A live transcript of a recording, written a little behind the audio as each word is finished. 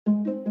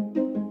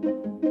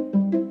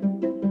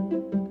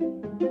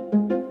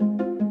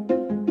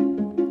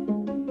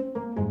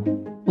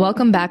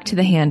Welcome back to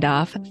the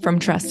Handoff from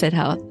Trusted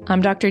Health.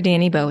 I'm Dr.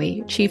 Danny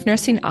Bowie, Chief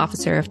Nursing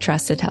Officer of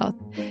Trusted Health.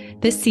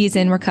 This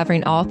season, we're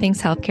covering all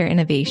things healthcare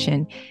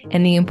innovation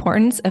and the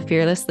importance of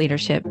fearless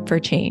leadership for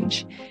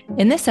change.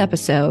 In this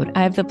episode,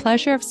 I have the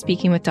pleasure of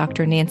speaking with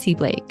Dr. Nancy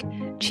Blake,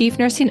 Chief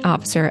Nursing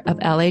Officer of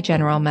LA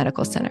General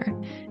Medical Center.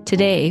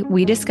 Today,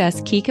 we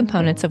discuss key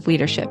components of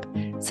leadership,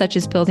 such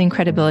as building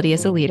credibility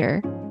as a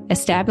leader,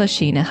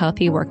 establishing a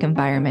healthy work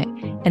environment,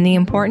 and the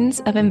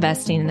importance of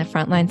investing in the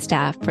frontline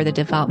staff for the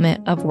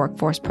development of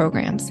workforce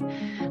programs.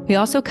 We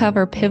also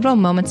cover pivotal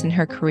moments in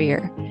her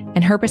career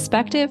and her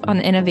perspective on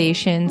the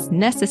innovations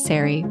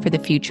necessary for the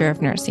future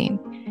of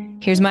nursing.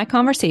 Here's my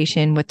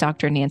conversation with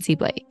Dr. Nancy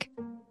Blake.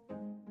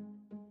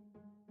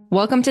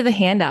 Welcome to the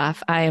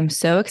Handoff. I am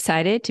so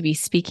excited to be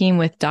speaking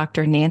with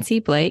Dr.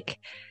 Nancy Blake,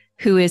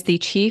 who is the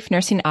Chief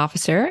Nursing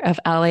Officer of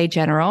LA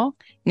General.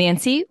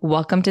 Nancy,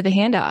 welcome to the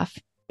Handoff.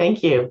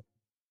 Thank you.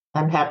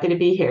 I'm happy to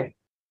be here.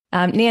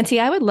 Nancy,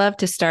 I would love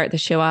to start the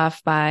show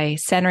off by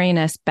centering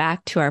us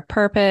back to our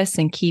purpose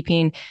and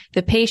keeping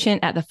the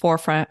patient at the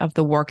forefront of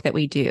the work that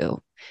we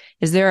do.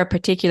 Is there a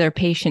particular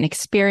patient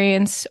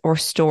experience or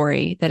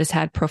story that has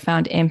had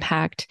profound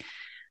impact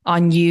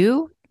on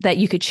you that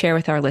you could share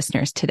with our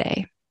listeners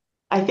today?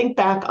 I think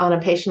back on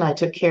a patient I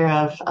took care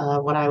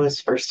of when I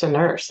was first a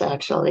nurse,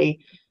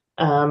 actually.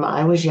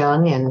 I was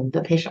young and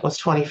the patient was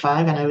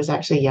 25 and I was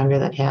actually younger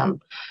than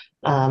him.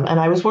 And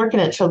I was working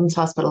at Children's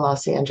Hospital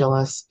Los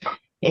Angeles,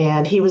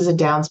 and he was a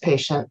Downs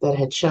patient that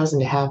had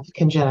chosen to have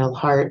congenital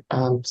heart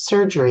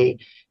surgery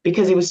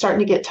because he was starting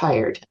to get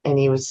tired and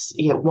he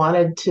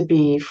wanted to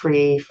be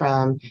free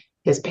from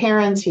his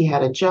parents. He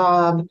had a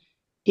job.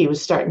 He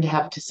was starting to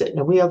have to sit in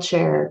a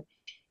wheelchair.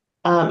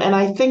 And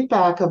I think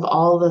back of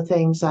all the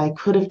things I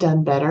could have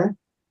done better.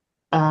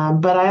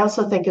 But I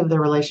also think of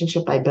the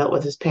relationship I built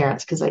with his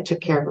parents because I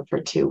took care of him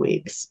for 2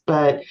 weeks.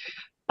 But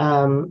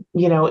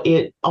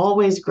it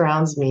always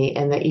grounds me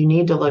in that you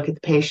need to look at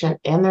the patient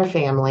and their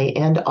family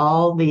and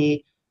all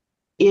the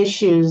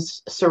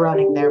issues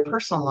surrounding their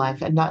personal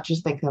life and not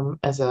just think of them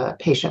as a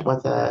patient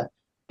with a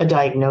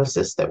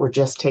diagnosis that we're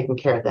just taking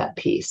care of that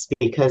piece,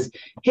 because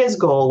his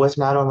goal was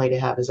not only to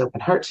have his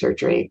open heart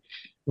surgery,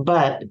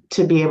 but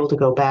to be able to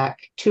go back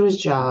to his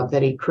job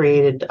that he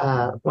created,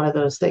 one of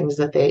those things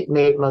that they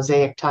made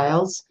mosaic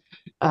tiles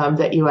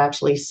that you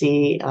actually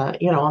see,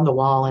 on the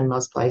wall in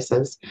most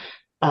places.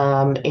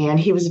 And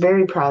he was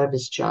very proud of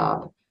his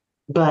job,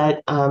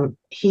 but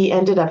he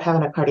ended up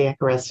having a cardiac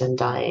arrest and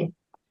dying.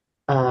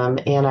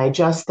 And I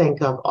just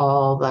think of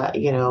all that,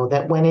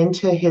 that went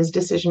into his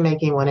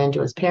decision-making, went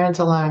into his parents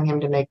allowing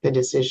him to make the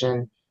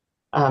decision.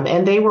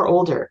 And they were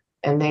older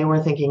and they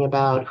were thinking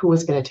about who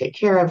was going to take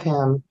care of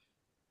him.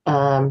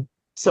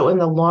 So in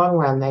the long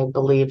run, they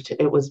believed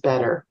it was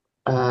better.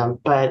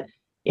 But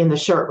in the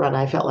short run,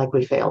 I felt like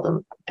we failed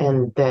him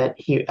and that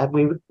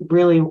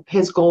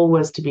his goal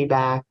was to be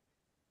back,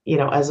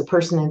 as a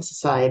person in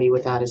society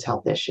without his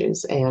health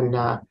issues. And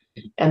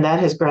that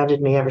has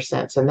grounded me ever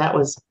since. And that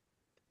was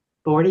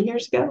 40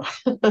 years ago.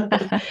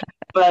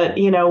 But,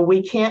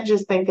 we can't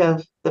just think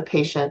of the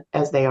patient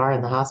as they are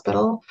in the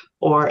hospital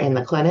or in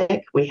the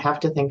clinic. We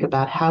have to think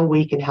about how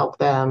we can help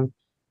them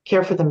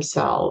care for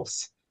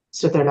themselves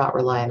so they're not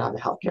relying on the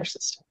healthcare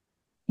system.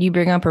 You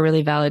bring up a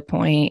really valid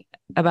point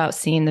about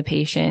seeing the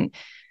patient,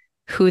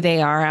 who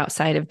they are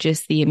outside of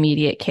just the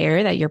immediate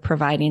care that you're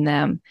providing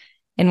them.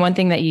 And one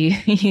thing that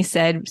you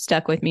said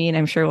stuck with me, and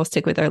I'm sure will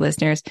stick with our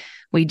listeners.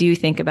 We do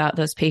think about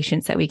those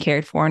patients that we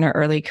cared for in our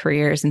early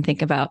careers and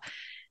think about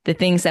the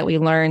things that we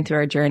learned through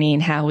our journey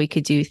and how we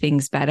could do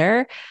things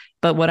better.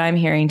 But what I'm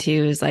hearing too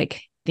is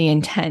like the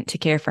intent to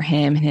care for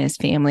him and his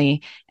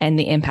family and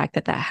the impact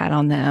that had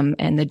on them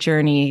and the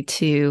journey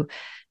to,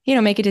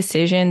 make a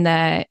decision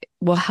that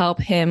will help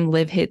him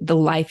live the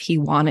life he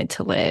wanted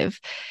to live.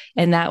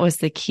 And that was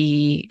the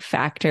key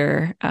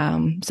factor.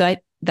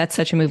 That's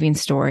such a moving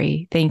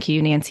story. Thank you,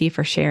 Nancy,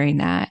 for sharing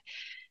that.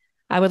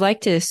 I would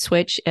like to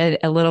switch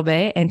a little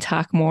bit and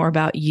talk more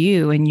about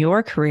you and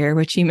your career,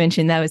 which you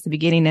mentioned that was the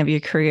beginning of your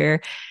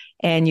career,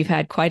 and you've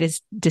had quite a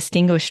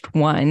distinguished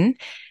one.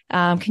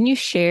 Can you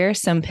share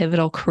some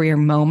pivotal career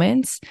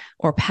moments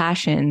or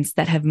passions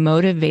that have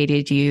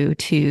motivated you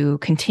to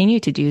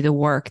continue to do the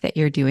work that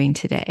you're doing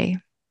today?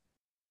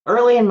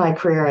 Early in my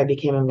career, I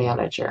became a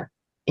manager.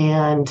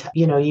 And,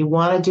 you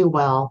want to do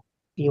well.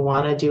 You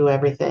want to do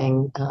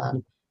everything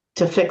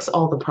to fix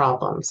all the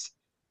problems.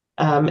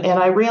 And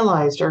I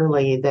realized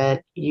early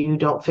that you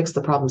don't fix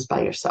the problems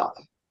by yourself.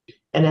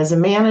 And as a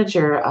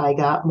manager, I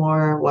got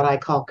more what I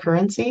call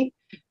currency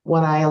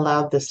when I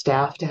allowed the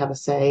staff to have a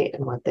say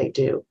in what they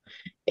do.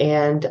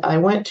 And I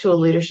went to a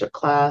leadership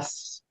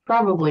class,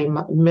 probably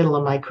middle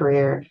of my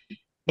career,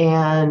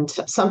 and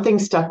something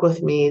stuck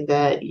with me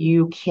that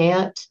you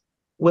can't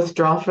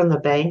withdraw from the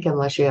bank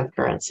unless you have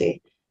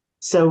currency.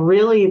 So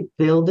really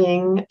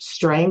building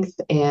strength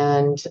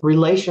and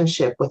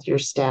relationship with your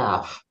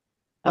staff,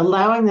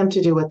 allowing them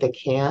to do what they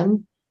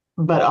can,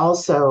 but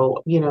also,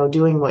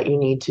 doing what you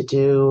need to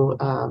do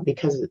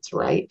because it's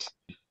right.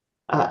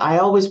 I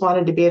always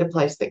wanted to be at a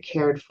place that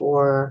cared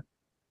for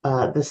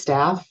the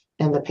staff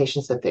and the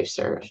patients that they've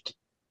served.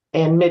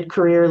 And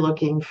mid-career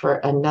looking for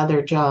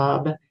another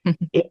job,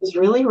 it was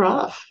really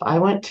rough. I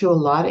went to a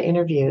lot of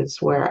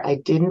interviews where I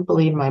didn't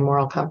believe my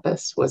moral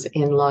compass was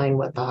in line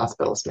with the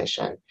hospital's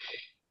mission.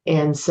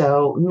 And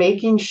so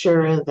making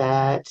sure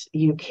that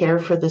you care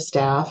for the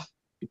staff,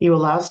 you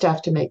allow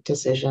staff to make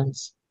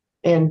decisions.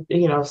 And,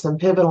 some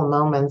pivotal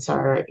moments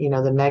are,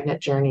 the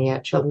magnet journey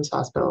at Children's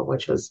Hospital,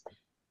 which was,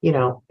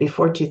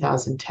 before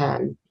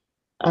 2010.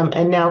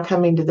 And now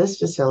coming to this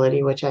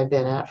facility, which I've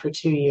been at for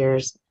 2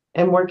 years,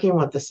 and working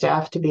with the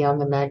staff to be on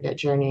the magnet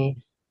journey,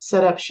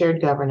 set up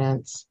shared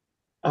governance,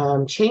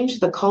 change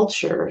the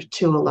culture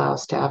to allow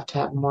staff to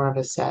have more of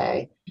a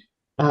say,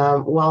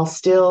 while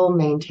still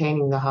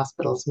maintaining the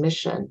hospital's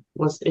mission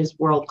is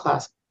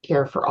world-class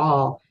care for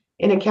all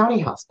in a county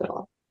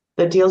hospital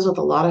that deals with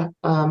a lot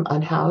of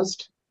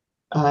unhoused,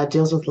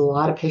 deals with a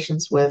lot of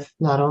patients with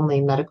not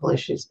only medical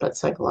issues, but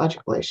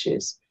psychological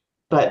issues,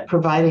 but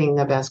providing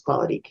the best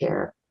quality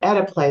care at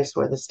a place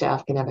where the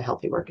staff can have a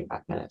healthy work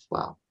environment as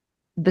well.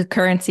 The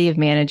currency of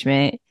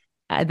management.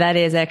 That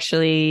is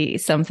actually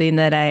something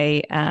that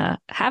I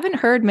haven't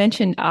heard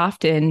mentioned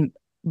often,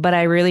 but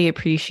I really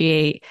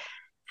appreciate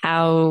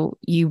how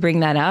you bring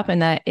that up,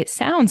 and that it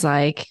sounds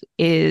like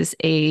is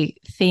a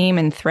theme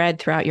and thread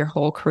throughout your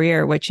whole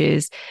career, which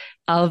is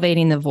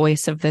elevating the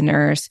voice of the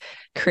nurse,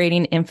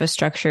 creating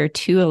infrastructure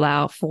to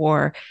allow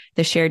for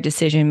the shared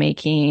decision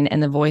making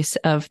and the voice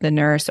of the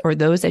nurse or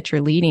those that you're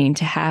leading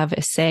to have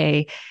a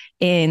say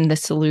in the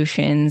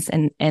solutions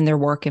and their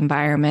work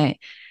environment.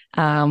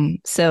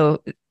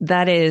 So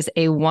that is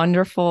a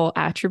wonderful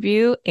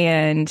attribute.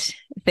 And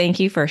thank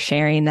you for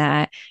sharing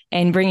that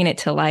and bringing it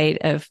to light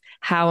of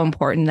how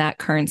important that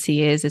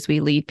currency is as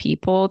we lead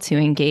people to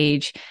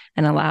engage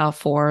and allow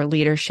for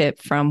leadership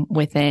from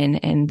within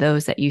and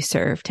those that you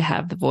serve to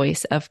have the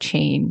voice of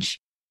change.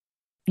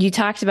 You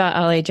talked about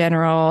LA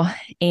General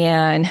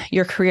and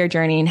your career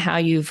journey and how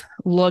you've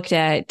looked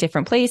at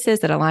different places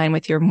that align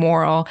with your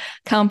moral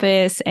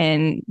compass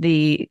and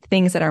the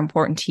things that are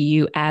important to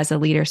you as a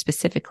leader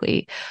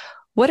specifically.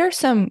 What are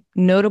some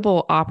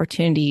notable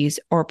opportunities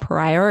or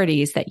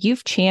priorities that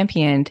you've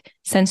championed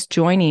since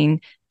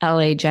joining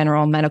LA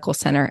General Medical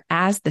Center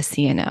as the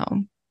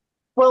CNO?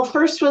 Well,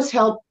 first was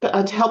to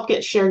help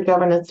get shared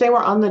governance. They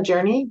were on the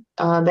journey.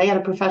 They had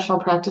a professional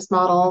practice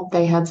model.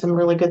 They had some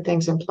really good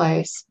things in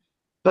place,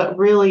 but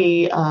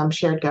really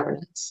shared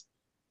governance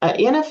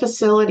in a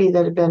facility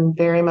that had been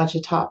very much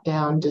a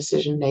top-down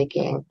decision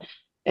making.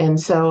 And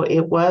so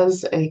it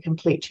was a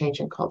complete change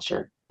in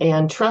culture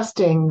and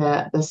trusting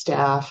that the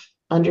staff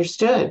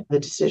understood the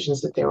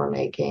decisions that they were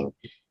making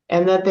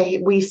and that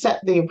we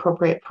set the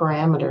appropriate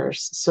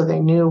parameters so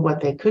they knew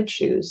what they could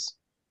choose.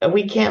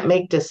 We can't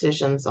make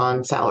decisions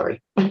on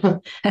salary.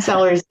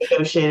 Salary is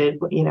negotiated.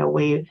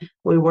 We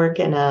work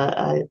in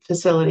a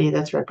facility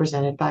that's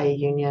represented by a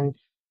union.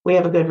 We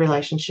have a good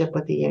relationship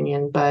with the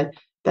union, but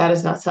that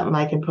is not something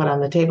I can put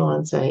on the table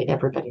and say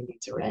everybody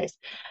needs a raise.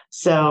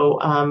 So,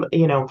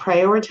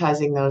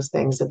 prioritizing those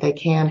things that they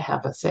can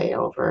have a say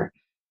over,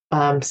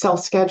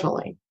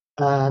 self-scheduling.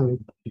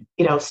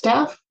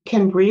 Staff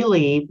can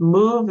really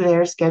move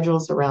their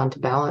schedules around to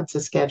balance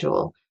a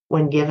schedule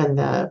when given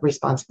the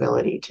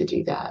responsibility to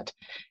do that.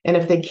 And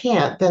if they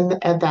can't, then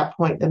at that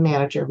point, the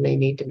manager may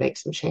need to make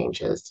some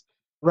changes.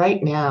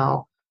 Right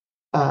now,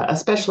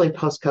 especially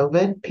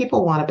post-COVID,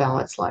 people want a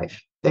balanced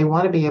life. They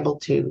want to be able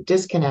to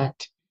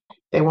disconnect.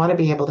 They want to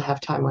be able to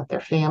have time with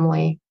their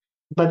family.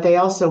 But they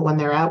also, when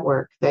they're at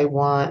work, they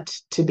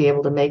want to be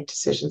able to make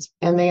decisions.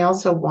 And they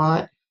also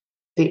want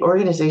the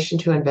organization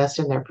to invest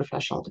in their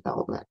professional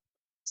development.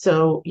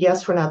 So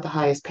yes, we're not the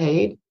highest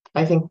paid.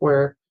 I think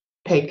we're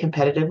paid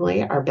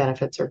competitively. Our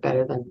benefits are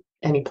better than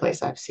any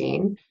place I've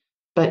seen.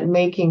 But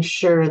making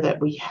sure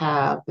that we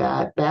have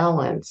that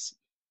balance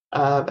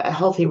of a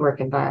healthy work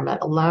environment,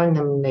 allowing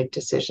them to make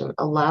decisions,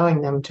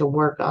 allowing them to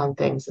work on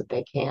things that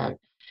they can.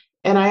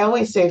 And I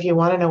always say, if you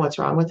want to know what's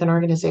wrong with an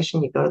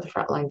organization, you go to the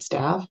frontline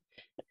staff.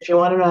 If you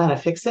want to know how to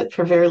fix it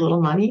for very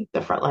little money, the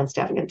frontline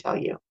staff can tell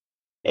you.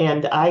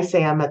 And I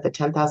say I'm at the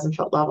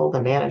 10,000-foot level,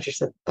 the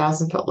manager's at the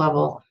 1,000-foot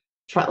level,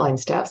 frontline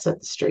staff's at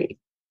the street.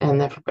 And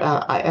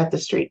at the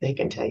street, they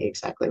can tell you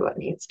exactly what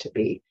needs to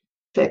be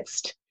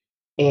fixed.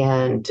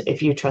 And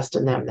if you trust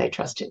in them, they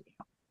trust in you.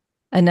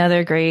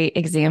 Another great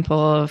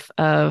example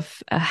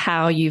of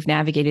how you've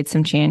navigated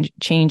some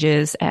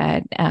changes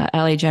at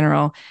LA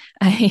General.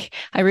 I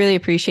really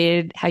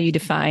appreciated how you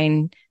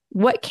define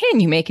what can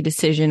you make a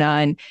decision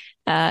on.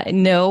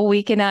 No,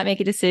 we cannot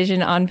make a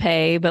decision on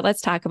pay, but let's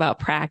talk about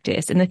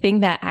practice. And the thing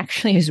that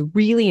actually is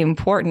really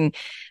important,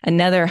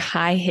 another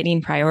high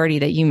hitting priority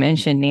that you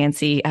mentioned,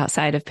 Nancy,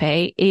 outside of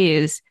pay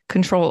is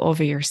control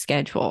over your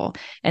schedule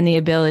and the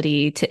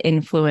ability to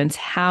influence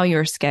how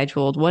you're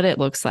scheduled, what it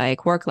looks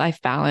like,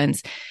 work-life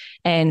balance.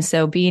 And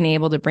so being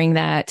able to bring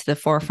that to the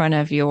forefront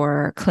of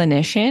your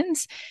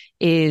clinicians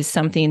is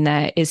something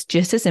that is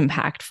just as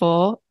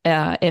impactful,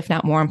 if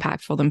not more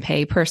impactful than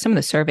pay, per some of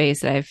the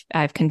surveys that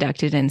I've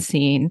conducted and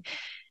seen.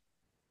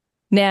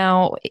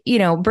 Now,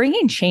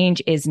 bringing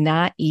change is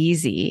not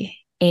easy.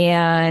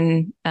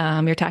 And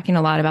you're talking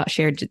a lot about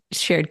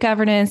shared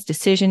governance,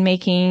 decision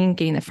making,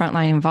 getting the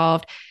frontline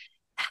involved.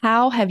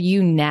 How have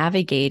you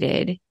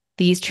navigated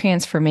these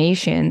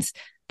transformations,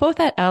 both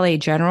at LA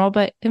General,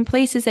 but in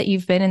places that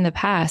you've been in the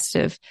past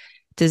of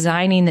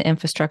designing the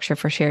infrastructure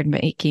for shared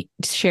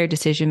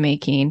decision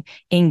making,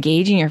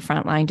 engaging your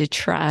frontline to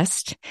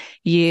trust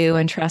you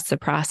and trust the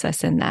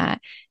process in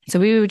that? So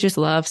we would just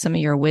love some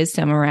of your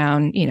wisdom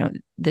around,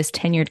 this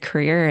tenured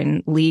career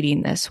and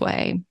leading this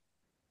way.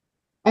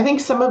 I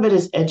think some of it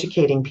is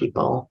educating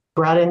people,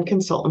 brought in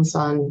consultants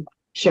on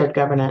shared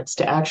governance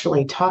to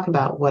actually talk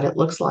about what it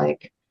looks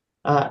like,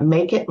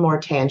 make it more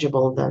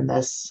tangible than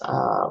this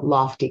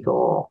lofty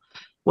goal.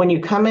 When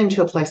you come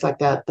into a place like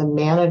that, the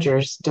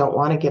managers don't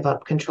want to give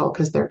up control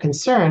because they're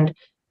concerned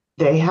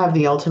they have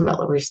the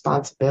ultimate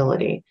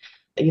responsibility.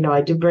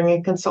 I do bring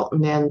a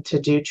consultant in to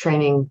do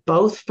training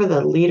both for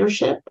the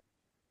leadership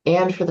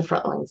and for the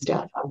frontline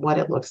staff on what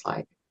it looks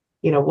like.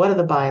 What do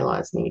the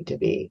bylaws need to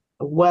be?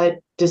 What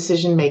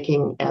decision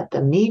making at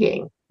the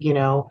meeting?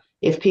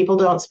 If people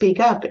don't speak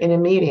up in a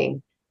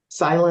meeting,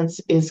 silence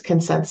is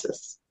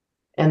consensus.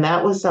 And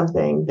that was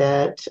something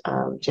that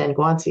Jen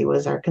Guanci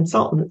was our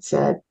consultant,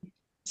 said,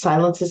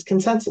 silence is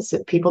consensus.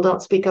 If people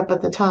don't speak up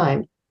at the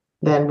time,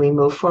 then we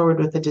move forward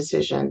with the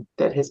decision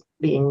that is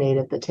being made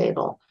at the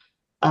table.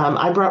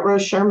 I brought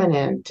Rose Sherman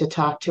in to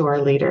talk to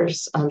our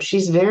leaders.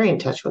 She's very in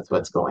touch with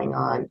what's going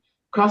on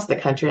across the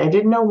country. I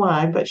didn't know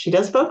why, but she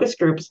does focus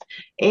groups,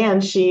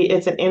 and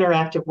it's an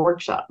interactive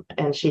workshop,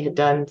 and she had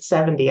done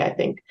 70, I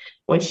think,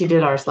 when she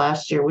did ours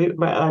last year.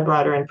 I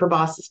brought her in for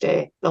Bosses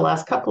Day the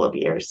last couple of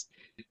years,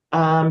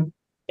 and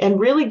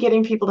really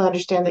getting people to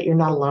understand that you're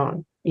not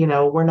alone.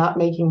 We're not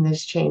making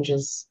these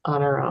changes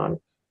on our own.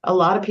 A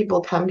lot of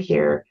people come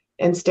here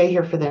and stay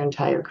here for their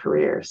entire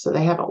career, so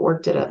they haven't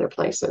worked at other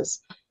places.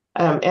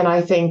 And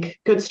I think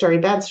good story,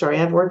 bad story.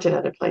 I've worked at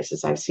other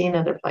places. I've seen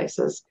other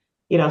places.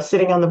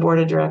 Sitting on the board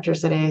of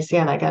directors at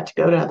AACN, I got to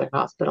go to other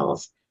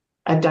hospitals.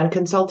 I've done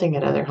consulting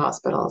at other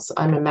hospitals.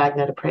 I'm a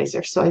magnet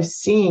appraiser. So I've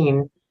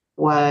seen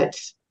what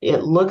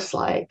it looks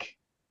like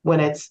when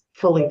it's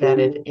fully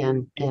vetted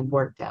and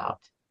worked out.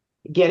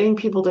 Getting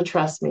people to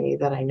trust me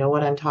that I know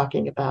what I'm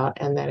talking about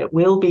and that it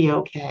will be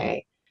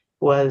okay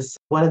was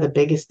one of the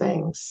biggest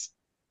things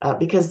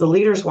because the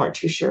leaders weren't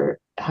too sure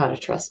how to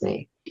trust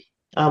me.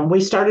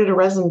 We started a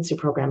residency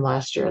program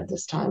last year at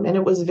this time, and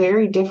it was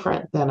very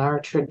different than our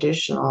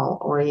traditional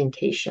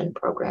orientation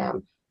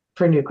program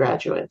for new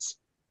graduates.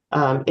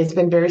 It's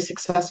been very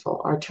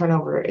successful. Our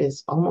turnover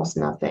is almost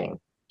nothing.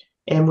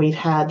 And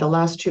the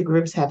last two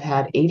groups have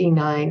had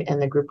 89,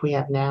 and the group we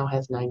have now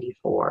has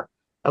 94,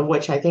 of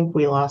which I think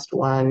we lost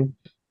one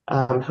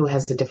who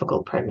has a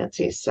difficult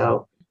pregnancy.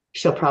 So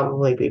she'll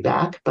probably be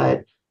back,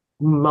 but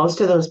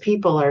most of those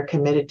people are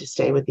committed to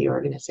stay with the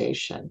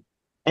organization.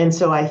 And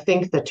so I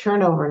think the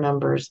turnover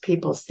numbers,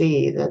 people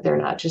see that they're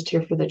not just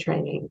here for the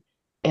training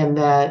and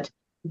that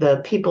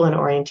the people in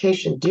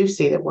orientation do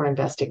see that we're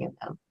investing in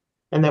them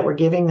and that we're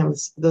giving them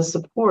the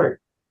support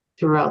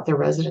throughout their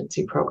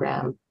residency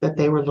program that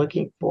they were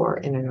looking for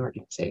in an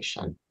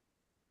organization.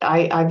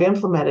 I've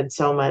implemented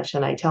so much,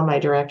 and I tell my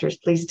directors,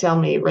 please tell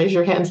me, raise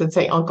your hands and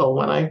say uncle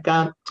when I've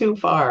gone too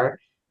far.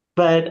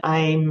 But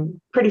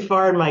I'm pretty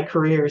far in my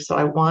career, so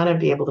I want to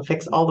be able to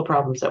fix all the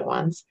problems at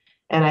once.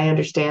 And I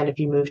understand if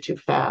you move too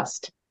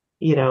fast,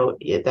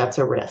 that's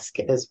a risk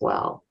as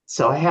well.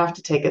 So I have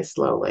to take it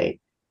slowly.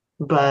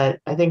 But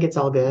I think it's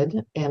all good.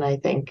 And I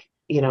think,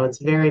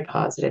 it's very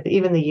positive.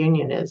 Even the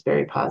union is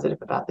very positive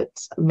about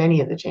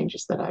many of the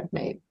changes that I've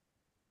made.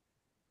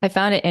 I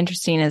found it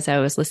interesting as I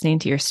was listening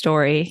to your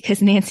story,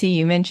 because Nancy,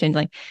 you mentioned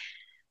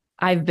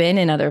I've been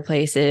in other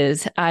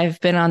places. I've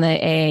been on the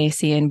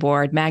AACN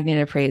board,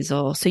 magnet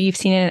appraisal. So you've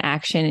seen it in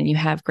action and you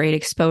have great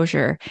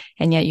exposure.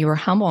 And yet you were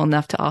humble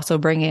enough to also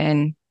bring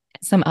in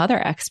some other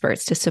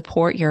experts to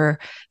support your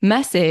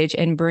message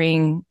and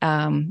bring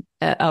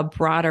a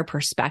broader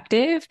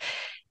perspective.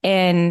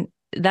 And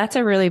that's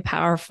a really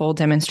powerful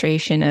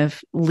demonstration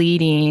of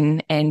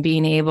leading and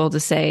being able to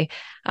say,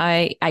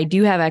 I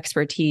do have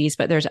expertise,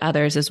 but there's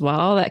others as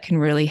well that can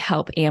really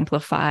help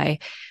amplify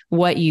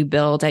what you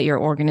build at your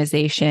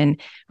organization.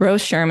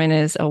 Rose Sherman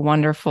is a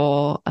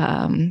wonderful,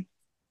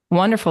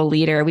 wonderful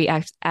leader. We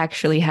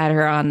actually had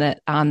her on the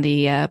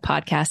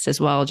podcast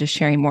as well, just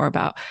sharing more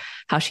about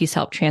how she's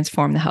helped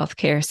transform the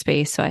healthcare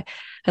space. So I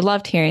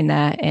loved hearing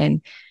that.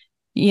 And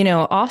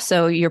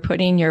also you're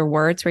putting your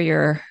words where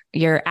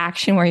your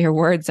action where your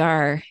words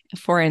are.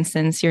 For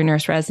instance, your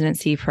nurse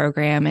residency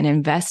program and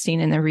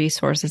investing in the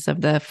resources of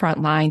the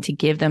front line to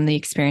give them the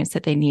experience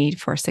that they need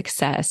for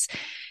success.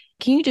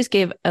 Can you just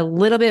give a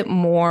little bit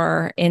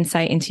more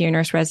insight into your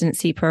nurse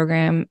residency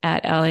program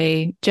at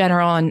LA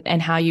General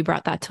and how you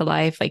brought that to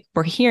life?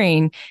 We're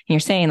hearing, and you're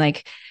saying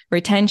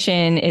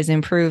retention is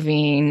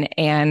improving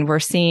and we're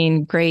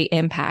seeing great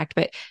impact,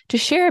 but to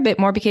share a bit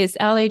more, because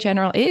LA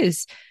General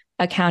is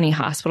a county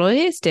hospital. It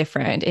is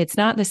different. It's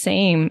not the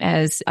same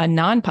as a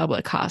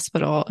non-public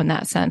hospital in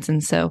that sense.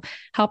 And so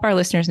help our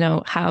listeners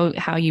know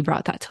how you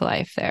brought that to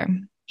life there.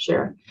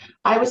 Sure.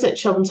 I was at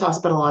Children's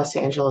Hospital Los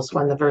Angeles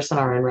when the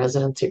Versant RN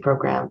residency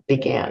program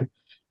began.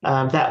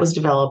 That was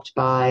developed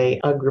by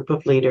a group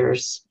of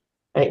leaders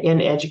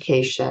in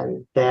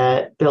education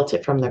that built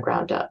it from the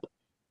ground up.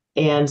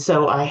 And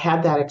so I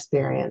had that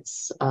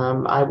experience.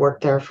 I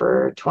worked there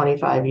for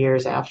 25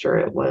 years after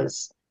it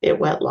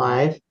went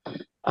live.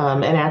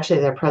 And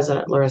actually, their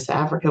president, Larissa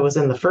Africa, was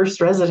in the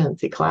first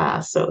residency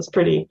class, so it was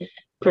pretty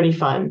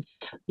fun.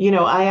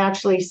 I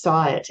actually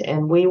saw it,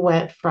 and we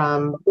went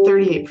from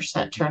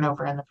 38%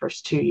 turnover in the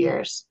first 2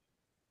 years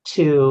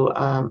to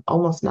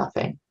almost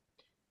nothing.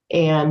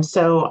 And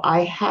so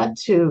I had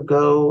to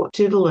go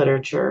to the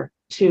literature,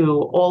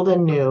 to old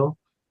and new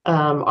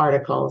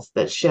articles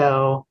that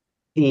show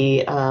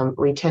the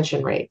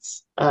retention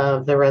rates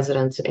of the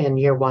residents in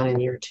year one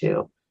and year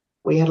two.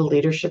 We had a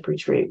leadership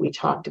retreat. We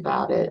talked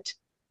about it.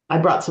 I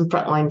brought some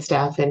frontline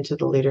staff into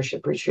the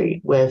leadership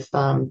retreat with,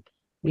 the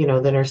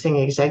nursing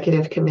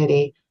executive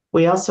committee.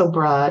 We also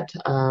brought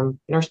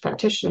nurse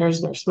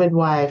practitioners, nurse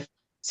midwife,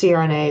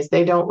 CRNAs.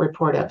 They don't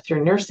report up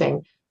through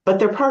nursing, but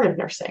they're part of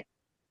nursing.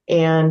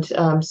 And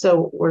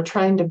so we're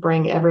trying to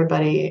bring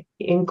everybody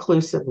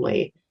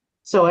inclusively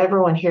so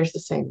everyone hears the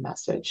same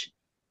message.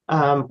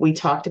 We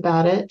talked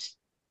about it.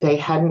 They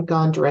hadn't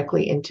gone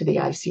directly into the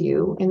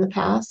ICU in the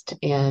past.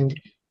 And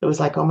it was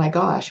like, oh my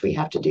gosh, we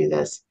have to do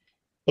this.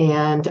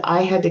 And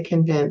I had to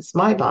convince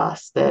my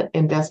boss that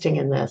investing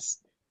in this,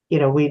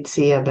 we'd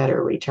see a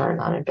better return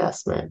on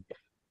investment.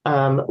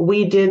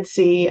 We did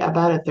see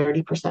about a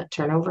 30%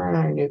 turnover in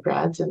our new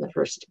grads in the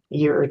first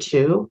year or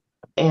two.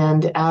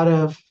 And out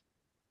of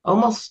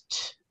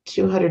almost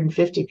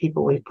 250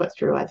 people we've put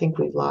through, I think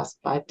we've lost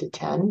 5 to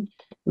 10.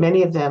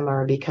 Many of them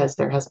are because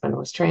their husband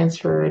was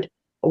transferred,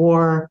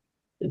 or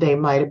they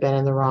might have been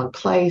in the wrong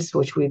place,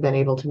 which we've been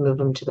able to move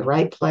them to the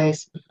right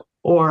place,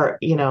 or,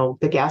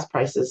 the gas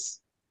prices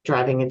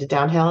driving into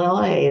downtown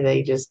LA,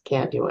 they just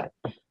can't do it.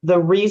 The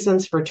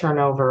reasons for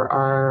turnover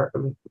are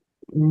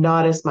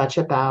not as much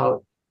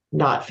about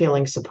not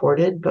feeling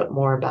supported, but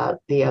more about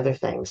the other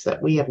things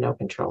that we have no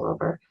control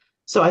over.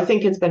 So I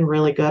think it's been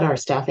really good. Our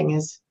staffing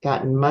has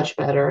gotten much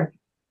better.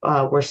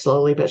 We're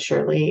slowly but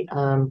surely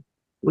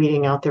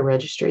weeding out the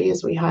registry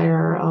as we hire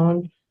our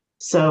own.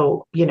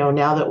 So,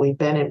 now that we've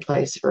been in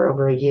place for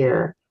over a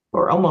year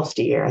or almost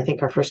a year, I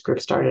think our first group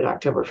started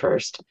October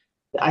 1st.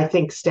 I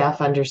think staff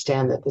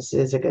understand that this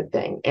is a good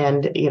thing.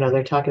 And,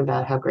 they're talking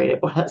about how great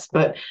it was.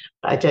 But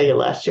I tell you,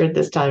 last year at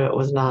this time, it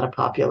was not a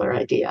popular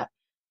idea.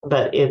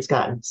 But it's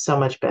gotten so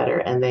much better,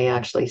 and they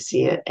actually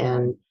see it,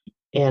 and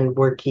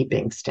we're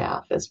keeping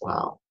staff as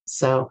well.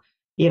 So,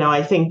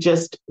 I think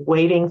just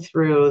wading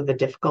through the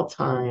difficult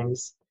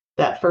times,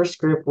 that first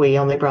group, we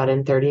only brought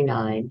in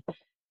 39,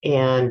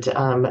 and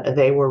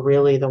they were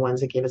really the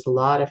ones that gave us a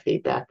lot of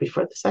feedback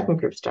before the second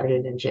group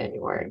started in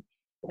January.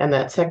 And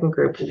that second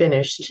group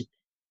finished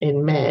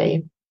in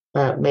May,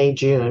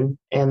 June.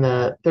 And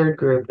the third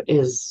group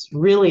is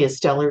really a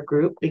stellar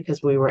group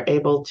because we were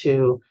able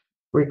to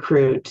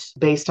recruit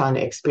based on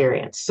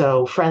experience.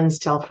 So friends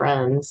tell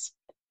friends,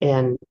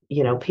 and,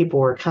 people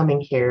were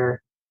coming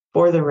here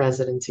for the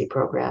residency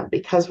program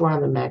because we're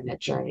on the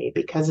magnet journey,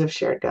 because of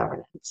shared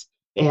governance.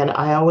 And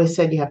I always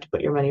said you have to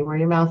put your money where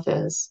your mouth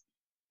is,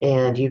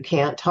 and you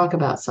can't talk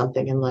about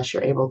something unless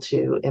you're able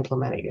to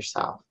implement it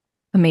yourself.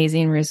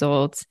 Amazing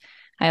results.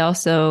 I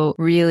also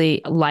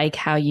really like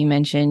how you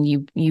mentioned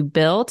you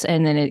built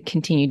and then it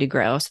continued to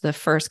grow. So the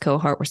first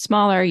cohort were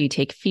smaller, you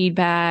take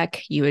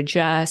feedback, you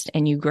adjust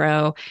and you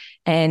grow.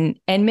 And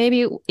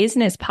maybe it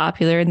isn't as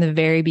popular in the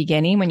very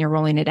beginning when you're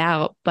rolling it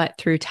out, but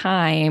through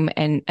time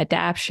and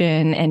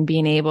adaptation and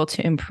being able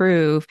to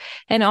improve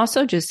and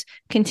also just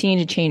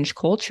continue to change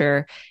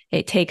culture,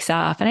 it takes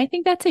off. And I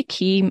think that's a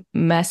key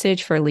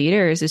message for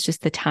leaders is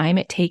just the time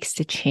it takes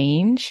to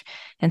change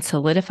and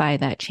solidify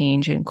that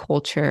change in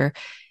culture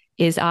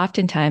is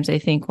oftentimes, I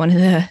think, one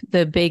of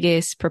the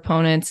biggest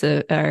proponents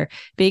or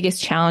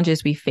biggest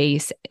challenges we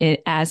face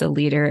as a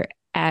leader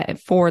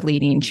for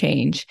leading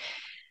change.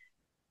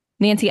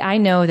 Nancy, I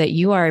know that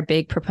you are a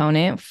big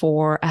proponent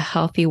for a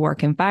healthy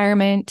work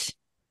environment,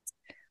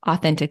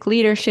 authentic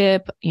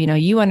leadership.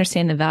 You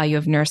understand the value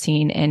of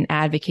nursing and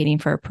advocating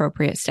for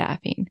appropriate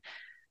staffing,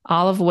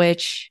 all of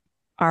which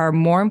are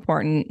more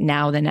important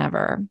now than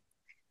ever.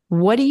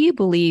 What do you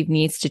believe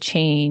needs to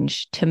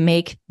change to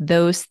make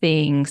those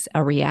things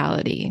a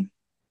reality?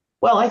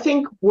 Well, I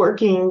think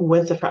working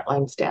with the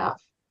frontline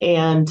staff.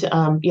 And,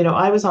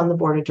 I was on the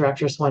board of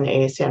directors when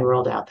ASN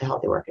rolled out the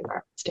Healthy Work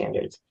Environment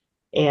Standards.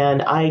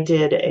 And I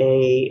did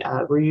a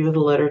review of the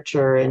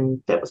literature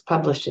that was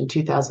published in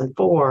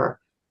 2004,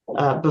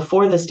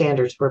 before the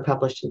standards were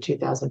published in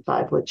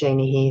 2005 with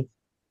Janie Heath,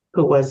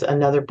 who was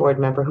another board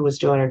member who was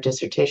doing her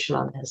dissertation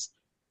on this,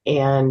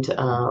 and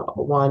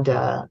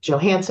Wanda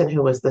Johansson,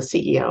 who was the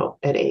CEO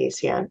at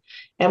AACN.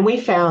 And we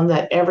found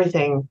that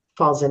everything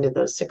falls into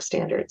those 6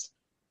 standards.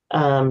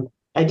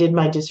 I did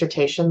my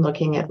dissertation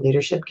looking at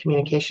leadership,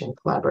 communication,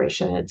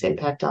 collaboration, and its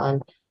impact on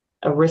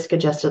a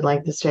risk-adjusted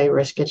length of stay,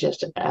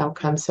 risk-adjusted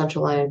outcomes,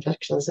 central line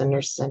infections, and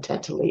nurses'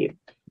 intent to leave.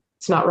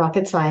 It's not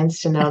rocket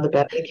science to know the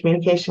better the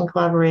communication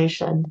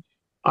collaboration,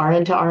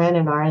 RN to RN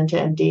and RN to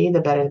MD,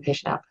 the better the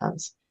patient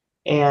outcomes.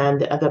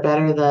 And the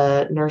better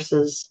the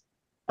nurses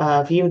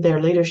view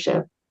their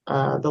leadership,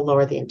 the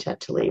lower the intent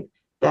to leave.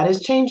 That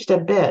has changed a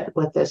bit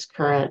with this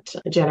current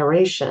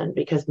generation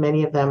because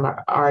many of them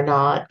are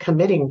not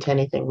committing to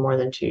anything more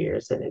than 2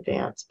 years in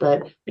advance.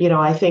 But,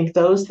 I think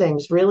those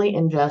things really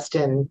invest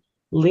in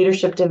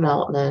leadership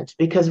development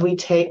because we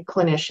take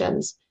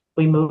clinicians,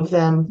 we move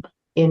them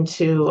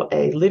into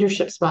a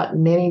leadership spot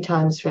many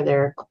times for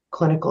their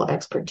clinical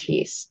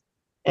expertise.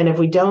 And if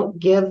we don't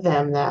give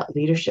them that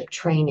leadership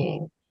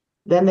training,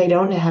 then they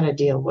don't know how to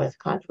deal with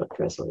conflict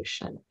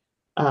resolution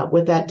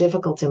with that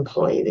difficult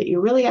employee that you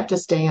really have to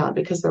stay on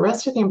because the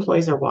rest of the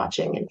employees are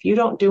watching. And if you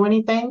don't do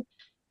anything,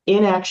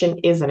 inaction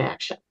is an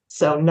action.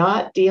 So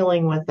not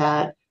dealing with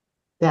that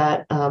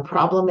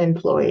problem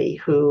employee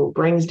who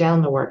brings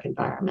down the work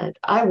environment.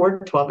 I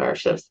worked 12-hour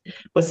shifts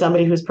with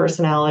somebody whose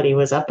personality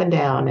was up and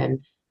down.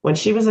 And when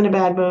she was in a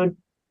bad mood,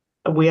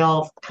 we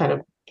all kind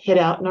of hid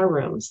out in our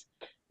rooms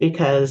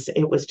because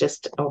it was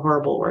just a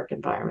horrible work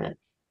environment.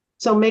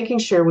 So making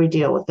sure we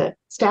deal with it.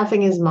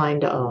 Staffing is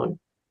mine to own.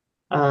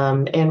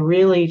 And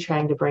really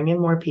trying to bring in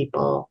more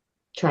people,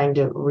 trying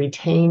to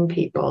retain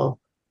people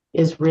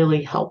is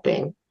really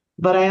helping.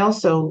 But I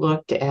also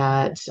looked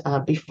at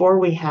before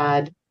we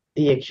had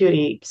the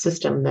Acuity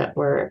system that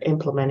we're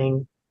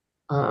implementing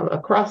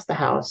across the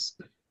house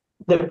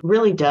that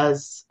really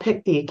does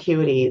pick the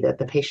acuity that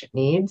the patient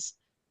needs.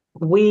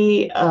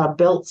 We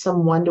built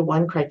some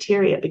one-to-one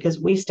criteria because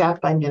we staff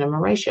by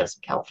minimum ratios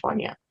in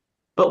California,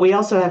 but we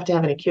also have to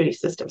have an acuity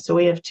system. So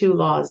we have two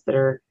laws that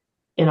are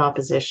in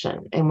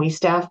opposition, and we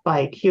staff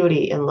by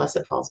acuity unless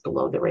it falls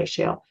below the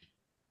ratio.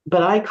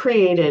 But I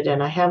created,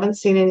 and I haven't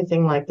seen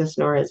anything like this,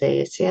 nor has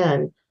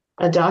AACN,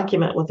 a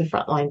document with the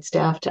frontline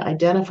staff to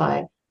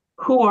identify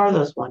who are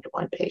those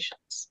one-to-one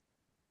patients.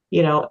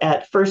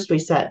 At first we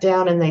sat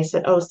down and they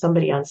said, oh,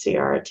 somebody on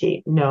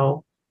CRRT.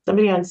 No,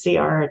 somebody on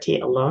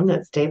CRRT alone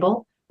that's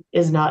stable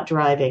is not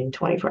driving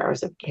 24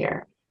 hours of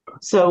care.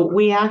 So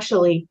we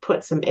actually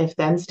put some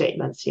if-then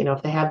statements,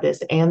 if they have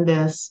this and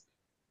this.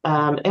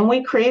 And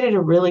we created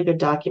a really good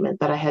document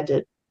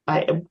that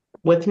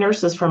with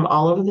nurses from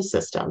all over the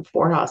system,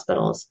 4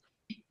 hospitals,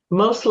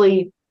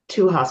 mostly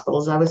 2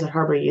 hospitals. I was at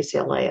Harbor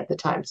UCLA at the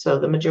time. So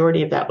the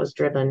majority of that was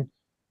driven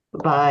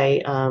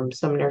by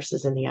some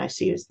nurses in the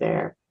ICUs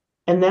there.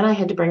 And then I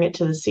had to bring it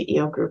to the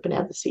CEO group and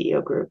have the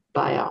CEO group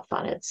buy off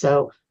on it.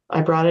 So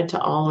I brought it to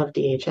all of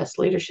DHS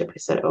leadership. I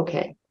said,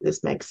 okay,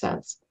 this makes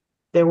sense.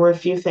 There were a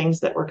few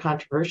things that were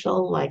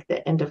controversial, like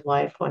the end of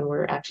life when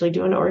we're actually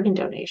doing organ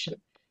donation.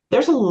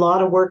 There's a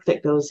lot of work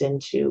that goes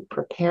into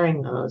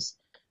preparing those,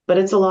 but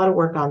it's a lot of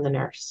work on the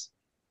nurse.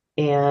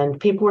 And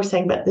people were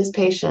saying, but this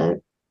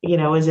patient,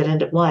 is at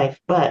end of life,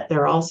 but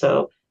they're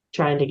also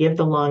trying to give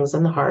the lungs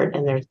and the heart,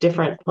 and there's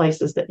different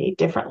places that need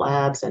different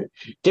labs and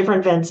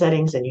different vent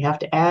settings, and you have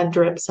to add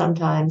drips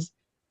sometimes.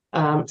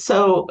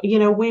 So,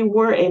 we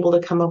were able to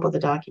come up with a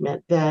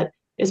document that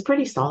is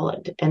pretty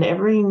solid. And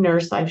every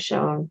nurse I've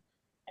shown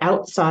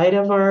outside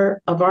of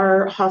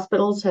our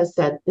hospitals has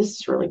said, this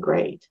is really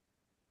great.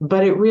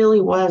 But it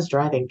really was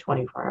driving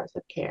 24 hours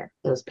of care,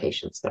 those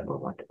patients that were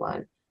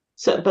one-to-one.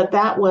 So, but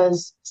that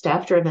was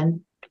staff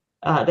driven.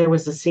 There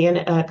was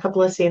a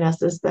couple of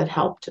CNSs that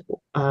helped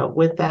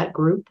with that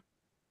group.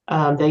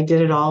 They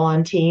did it all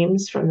on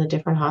teams from the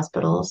different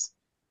hospitals,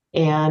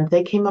 and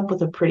they came up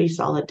with a pretty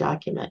solid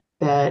document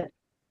that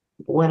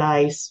when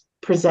I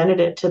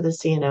presented it to the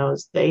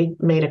CNOs, they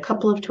made a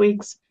couple of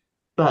tweaks,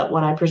 but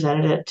when I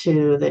presented it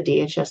to the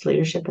DHS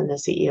leadership and the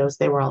CEOs,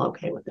 they were all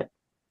okay with it.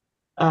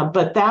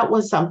 But that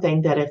was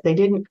something that if they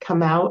didn't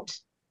come out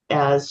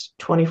as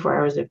 24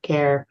 hours of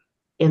care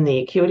in the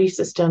acuity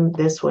system,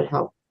 this would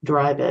help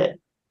drive it.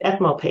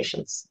 ECMO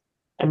patients.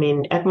 I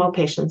mean, ECMO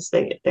patients,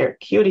 their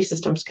acuity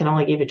systems can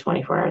only give you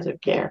 24 hours of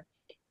care.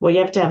 Well, you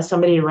have to have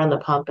somebody to run the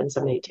pump and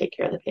somebody to take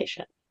care of the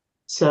patient.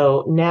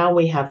 So now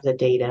we have the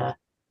data,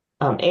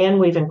 and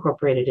we've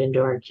incorporated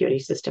into our acuity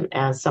system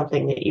as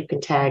something that you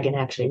can tag and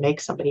actually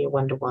make somebody a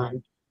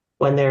one-to-one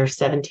when there's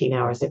 17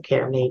 hours of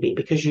care, maybe,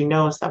 because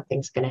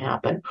something's going to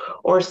happen.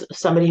 Or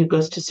somebody who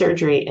goes to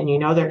surgery and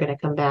they're going to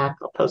come back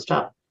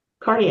post-op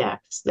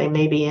cardiacs. They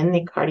may be in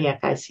the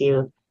cardiac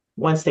ICU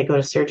once they go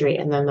to surgery,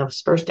 and then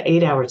those first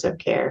 8 hours of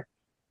care,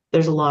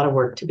 there's a lot of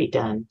work to be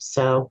done.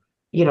 So,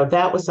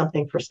 that was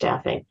something for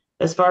staffing.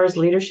 As far as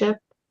leadership,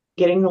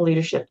 getting the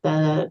leadership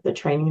the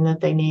training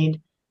that they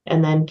need,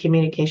 and then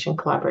communication,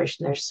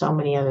 collaboration. There's so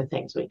many other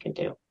things we can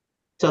do.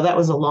 So that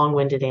was a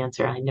long-winded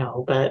answer, I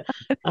know, but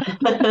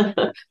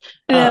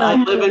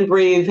I live and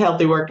breathe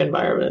healthy work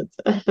environments.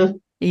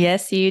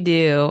 Yes, you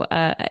do.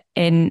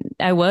 And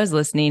I was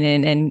listening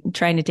and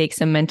trying to take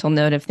some mental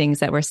note of things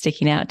that were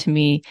sticking out to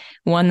me.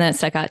 One that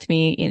stuck out to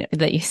me,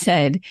 that you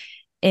said,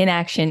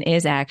 inaction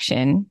is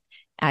action.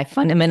 I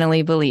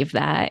fundamentally believe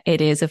that it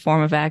is a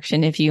form of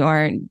action if you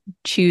aren't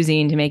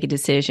choosing to make a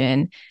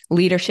decision.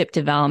 Leadership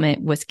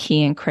development was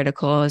key and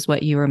critical, is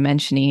what you were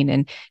mentioning.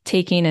 And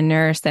taking a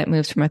nurse that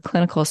moves from a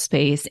clinical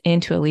space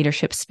into a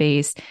leadership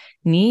space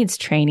needs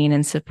training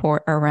and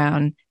support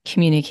around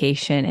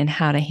communication and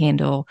how to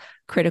handle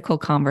critical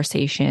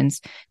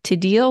conversations to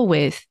deal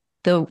with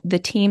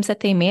the teams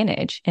that they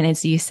manage. And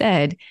as you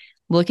said,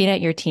 looking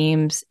at your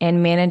teams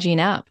and managing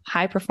up.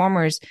 High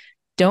performers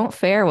don't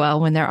fare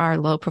well when there are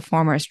low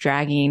performers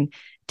dragging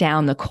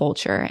down the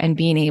culture, and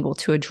being able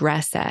to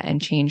address that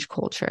and change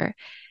culture.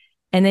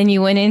 And then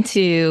you went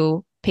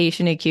into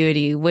patient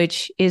acuity,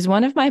 which is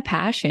one of my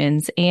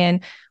passions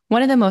and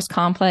one of the most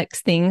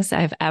complex things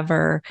I've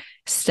ever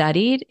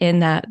studied, in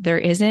that there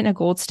isn't a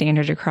gold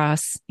standard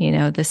across,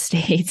 the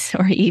states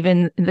or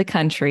even the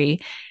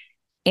country.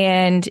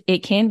 And it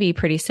can be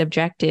pretty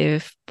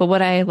subjective. But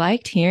what I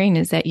liked hearing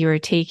is that you were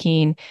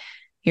taking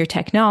your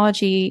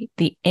technology,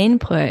 the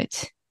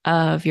input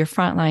of your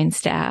frontline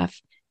staff,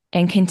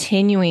 and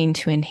continuing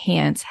to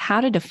enhance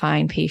how to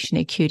define patient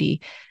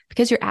acuity.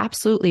 Because you're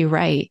absolutely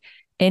right.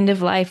 End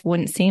of life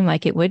wouldn't seem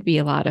like it would be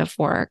a lot of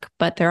work,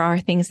 but there are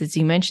things, as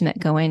you mentioned, that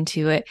go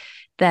into it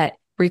that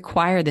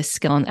require the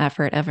skill and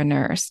effort of a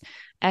nurse.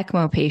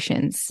 ECMO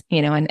patients,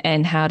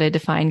 and how to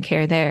define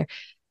care there.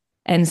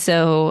 And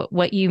so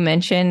what you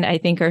mentioned, I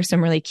think, are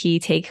some really key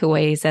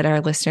takeaways that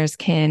our listeners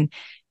can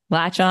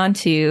latch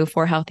onto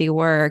for healthy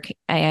work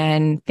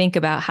and think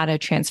about how to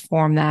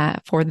transform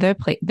that for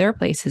their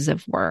places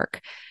of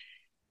work.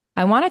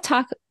 I want to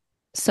talk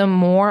some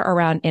more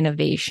around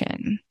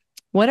innovation.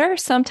 What are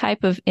some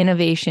type of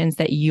innovations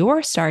that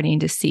you're starting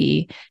to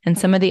see, and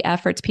some of the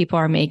efforts people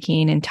are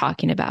making and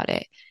talking about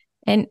it?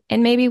 And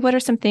maybe what are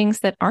some things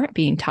that aren't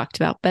being talked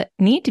about but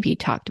need to be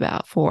talked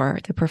about for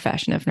the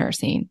profession of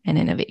nursing and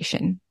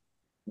innovation?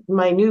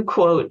 My new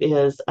quote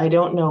is, I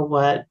don't know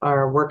what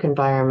our work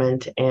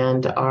environment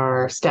and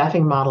our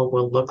staffing model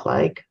will look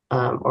like,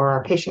 or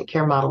our patient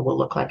care model will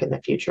look like in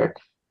the future,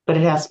 but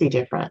it has to be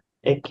different.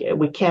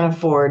 We can't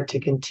afford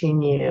to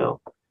continue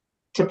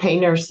to pay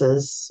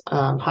nurses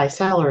high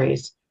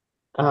salaries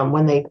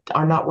when they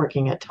are not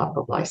working at top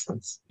of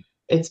license.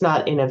 It's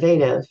not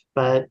innovative,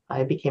 but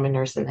I became a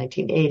nurse in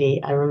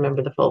 1980. I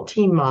remember the full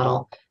team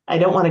model. I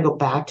don't want to go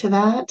back to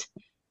that,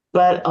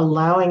 but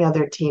allowing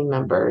other team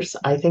members.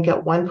 I think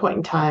at one point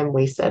in time,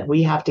 we said,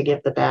 we have to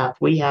give the bath,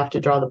 we have to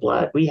draw the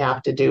blood, we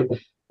have to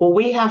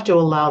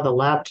allow the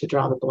lab to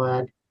draw the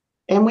blood,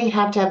 and we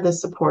have to have the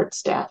support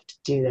staff to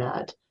do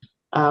that.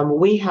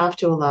 We have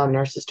to allow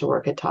nurses to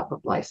work at top of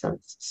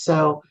license.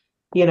 So,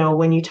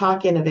 when you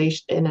talk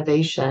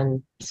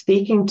innovation,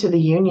 speaking to the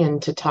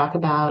union to talk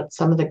about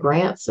some of the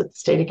grants that the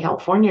state of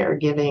California are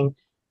giving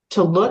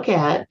to look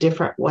at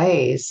different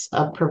ways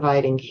of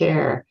providing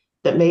care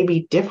that may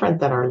be different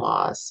than our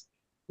laws,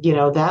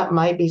 that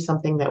might be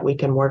something that we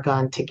can work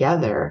on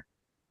together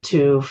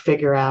to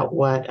figure out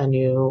what a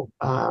new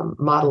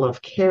model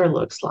of care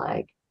looks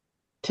like,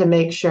 to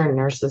make sure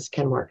nurses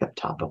can work up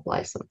top of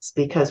license.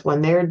 Because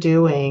when they're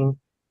doing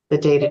the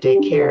day-to-day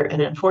care,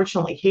 and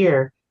unfortunately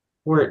here,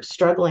 we're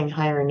struggling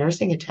hiring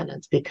nursing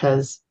attendants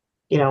because,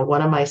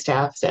 one of my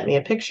staff sent me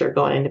a picture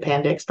going into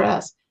Panda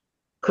Express.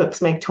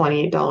 Cooks make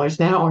 $28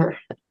 an hour.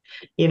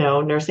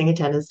 Nursing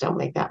attendants don't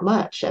make that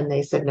much. And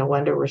they said, no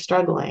wonder we're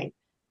struggling.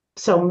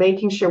 So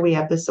making sure we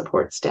have the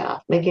support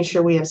staff, making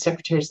sure we have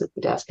secretaries at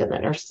the desk and the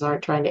nurses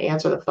aren't trying to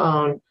answer the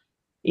phone,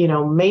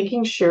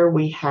 making sure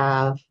we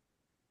have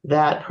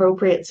that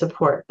appropriate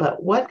support.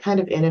 But what kind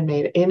of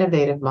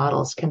innovative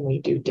models can we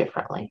do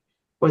differently?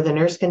 Where the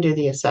nurse can do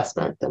the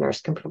assessment, the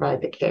nurse can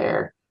provide the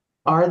care.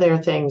 Are there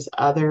things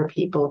other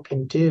people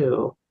can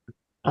do?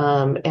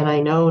 And I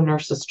know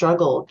nurses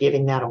struggle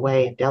giving that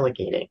away and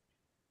delegating.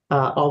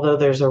 Although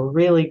there's a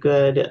really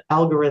good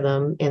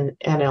algorithm in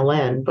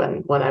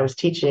NLN, when I was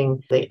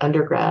teaching the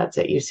undergrads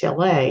at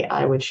UCLA,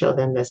 I would show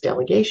them this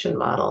delegation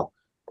model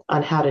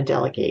on how to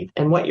delegate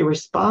and what you're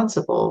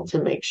responsible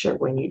to make sure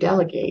when you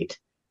delegate.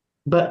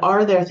 But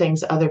are there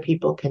things other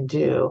people can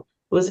do?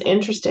 It was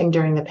interesting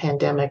during the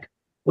pandemic,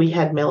 we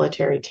had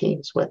military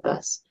teams with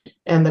us,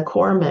 and the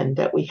corpsmen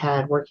that we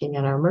had working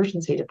in our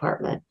emergency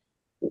department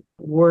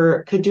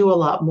could do a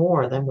lot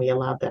more than we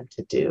allowed them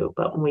to do.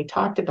 But when we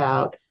talked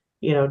about,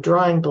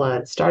 drawing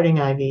blood, starting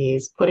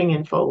IVs, putting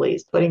in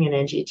Foleys, putting in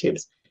NG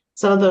tubes,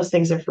 some of those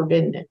things are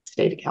forbidden in the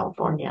state of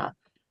California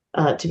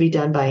to be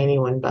done by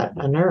anyone but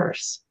a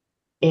nurse.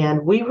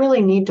 And we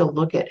really need to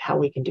look at how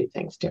we can do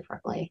things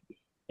differently.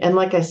 And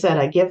like I said,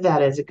 I give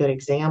that as a good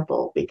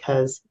example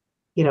because,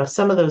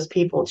 some of those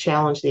people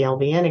challenge the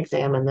LVN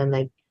exam and then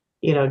they,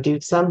 do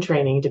some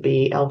training to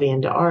be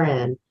LVN to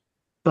RN.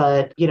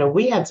 But,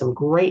 we had some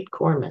great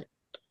corpsmen,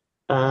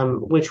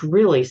 which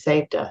really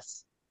saved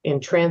us in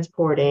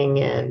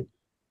transporting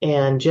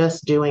and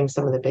just doing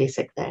some of the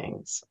basic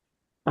things.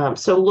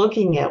 So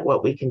looking at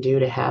what we can do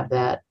to have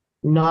that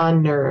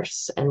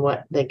non-nurse and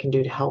what they can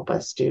do to help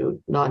us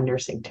do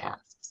non-nursing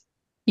tasks.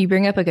 You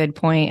bring up a good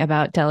point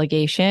about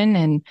delegation,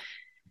 and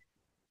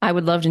I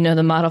would love to know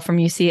the model from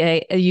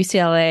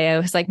UCLA. I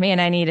was like, man,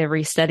 I need to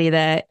restudy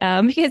that.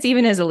 Because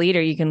even as a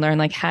leader, you can learn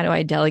like, how do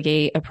I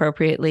delegate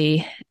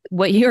appropriately?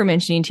 What you were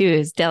mentioning too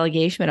is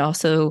delegation, but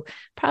also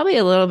probably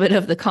a little bit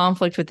of the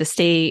conflict with the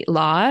state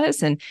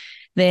laws. And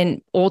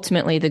then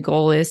ultimately the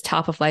goal is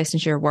top of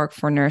licensure work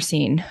for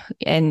nursing.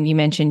 And you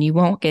mentioned you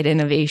won't get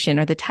innovation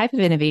or the type of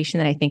innovation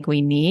that I think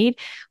we need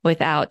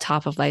without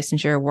top of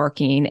licensure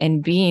working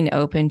and being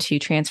open to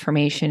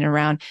transformation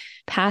around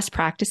past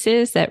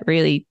practices that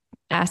really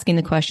asking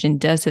the question,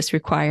 does this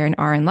require an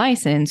RN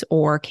license,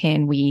 or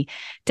can we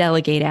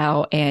delegate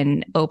out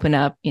and open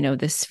up,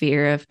 the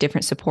sphere of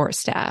different support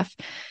staff?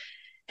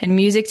 And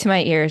music to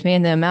my ears,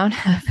 man, the amount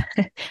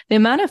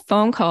of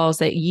phone calls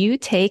that you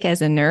take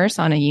as a nurse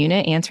on a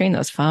unit answering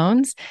those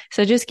phones.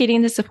 So just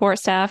getting the support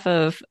staff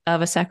of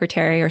a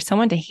secretary or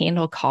someone to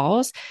handle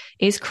calls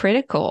is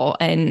critical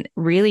and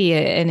really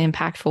an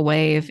impactful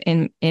way of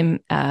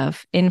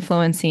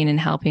influencing and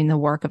helping the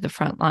work of the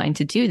front line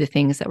to do the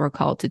things that we're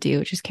called to do,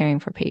 which is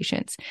caring for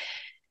patients.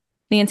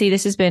 Nancy,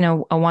 this has been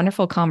a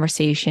wonderful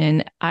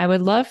conversation. I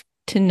would love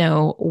to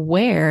know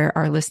where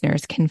our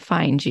listeners can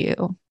find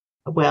you.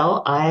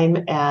 Well,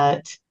 I'm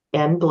at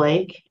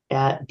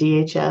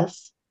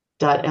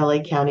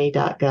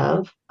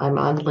nhs.dhs.lacounty.gov. I'm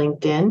on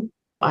LinkedIn.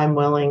 I'm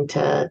willing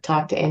to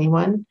talk to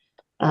anyone.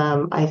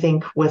 I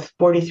think with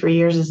 43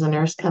 years as a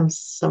nurse comes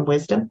some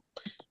wisdom,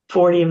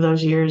 40 of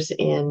those years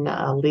in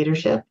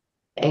leadership.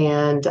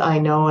 And I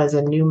know as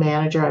a new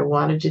manager, I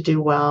wanted to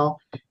do well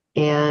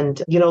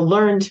and,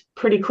 learned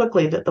pretty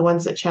quickly that the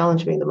ones that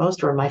challenged me the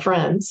most were my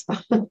friends.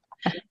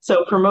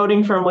 So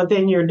promoting from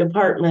within your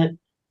department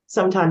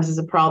sometimes is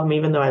a problem,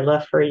 even though I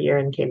left for a year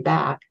and came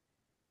back.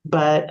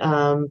 But,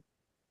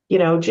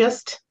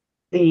 just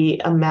the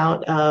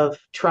amount of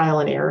trial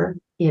and error,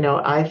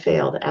 I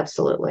failed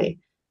absolutely.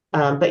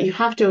 But you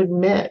have to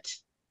admit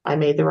I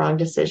made the wrong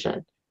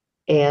decision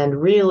and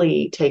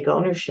really take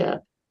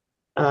ownership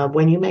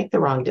when you make the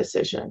wrong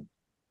decision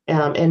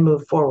and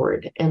move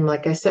forward. And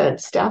like I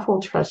said, staff will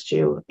trust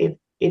you.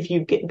 If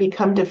you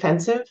become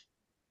defensive,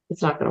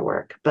 it's not going to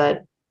work.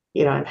 But,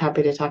 I'm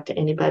happy to talk to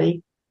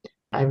anybody.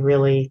 I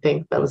really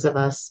think those of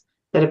us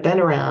that have been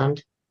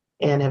around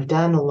and have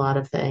done a lot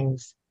of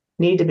things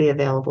need to be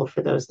available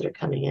for those that are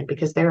coming in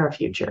because they're our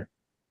future.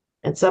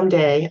 And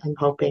someday I'm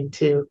hoping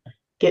to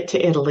get to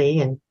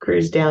Italy and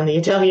cruise down the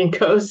Italian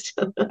coast.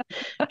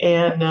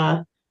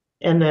 and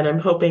then I'm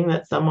hoping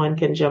that someone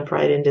can jump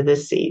right into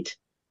this seat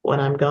when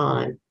I'm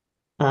gone.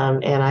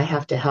 And I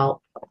have to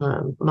help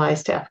my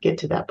staff get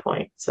to that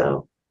point.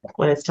 So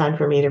when it's time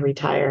for me to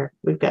retire,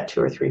 we've got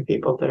 2 or 3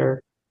 people that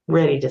are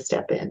ready to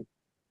step in.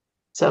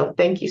 So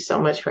thank you so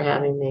much for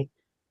having me.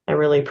 I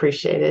really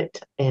appreciate it.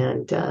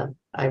 And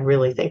I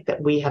really think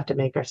that we have to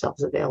make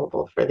ourselves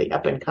available for the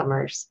up and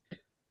comers,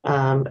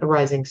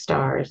 rising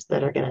stars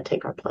that are going to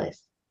take our place.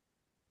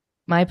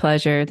 My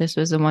pleasure. This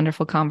was a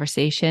wonderful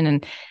conversation.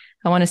 And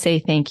I want to say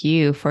thank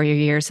you for your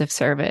years of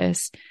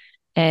service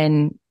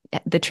and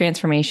the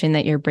transformation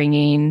that you're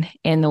bringing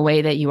and the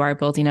way that you are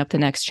building up the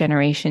next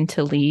generation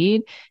to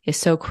lead is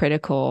so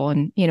critical.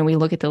 And, we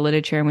look at the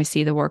literature and we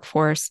see the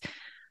workforce.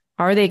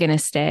 Are they going to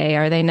stay?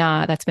 Are they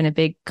not? That's been a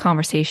big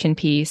conversation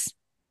piece.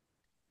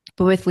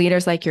 But with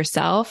leaders like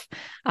yourself,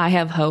 I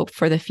have hope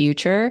for the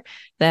future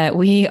that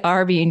we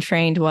are being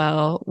trained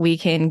well. We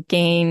can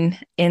gain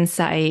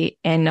insight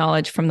and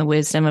knowledge from the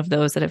wisdom of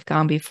those that have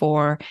gone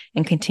before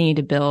and continue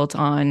to build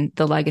on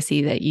the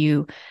legacy that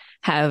you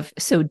have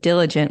so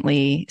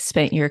diligently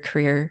spent your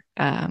career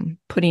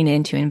putting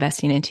into,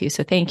 investing into.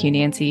 So thank you,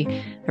 Nancy.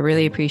 I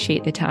really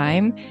appreciate the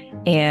time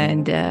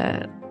and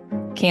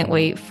can't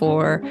wait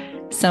for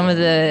some of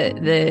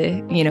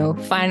the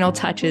final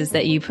touches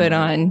that you put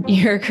on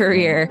your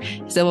career.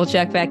 So we'll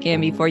check back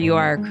in before you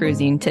are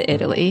cruising to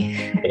Italy.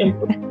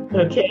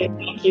 Okay,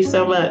 thank you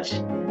so much.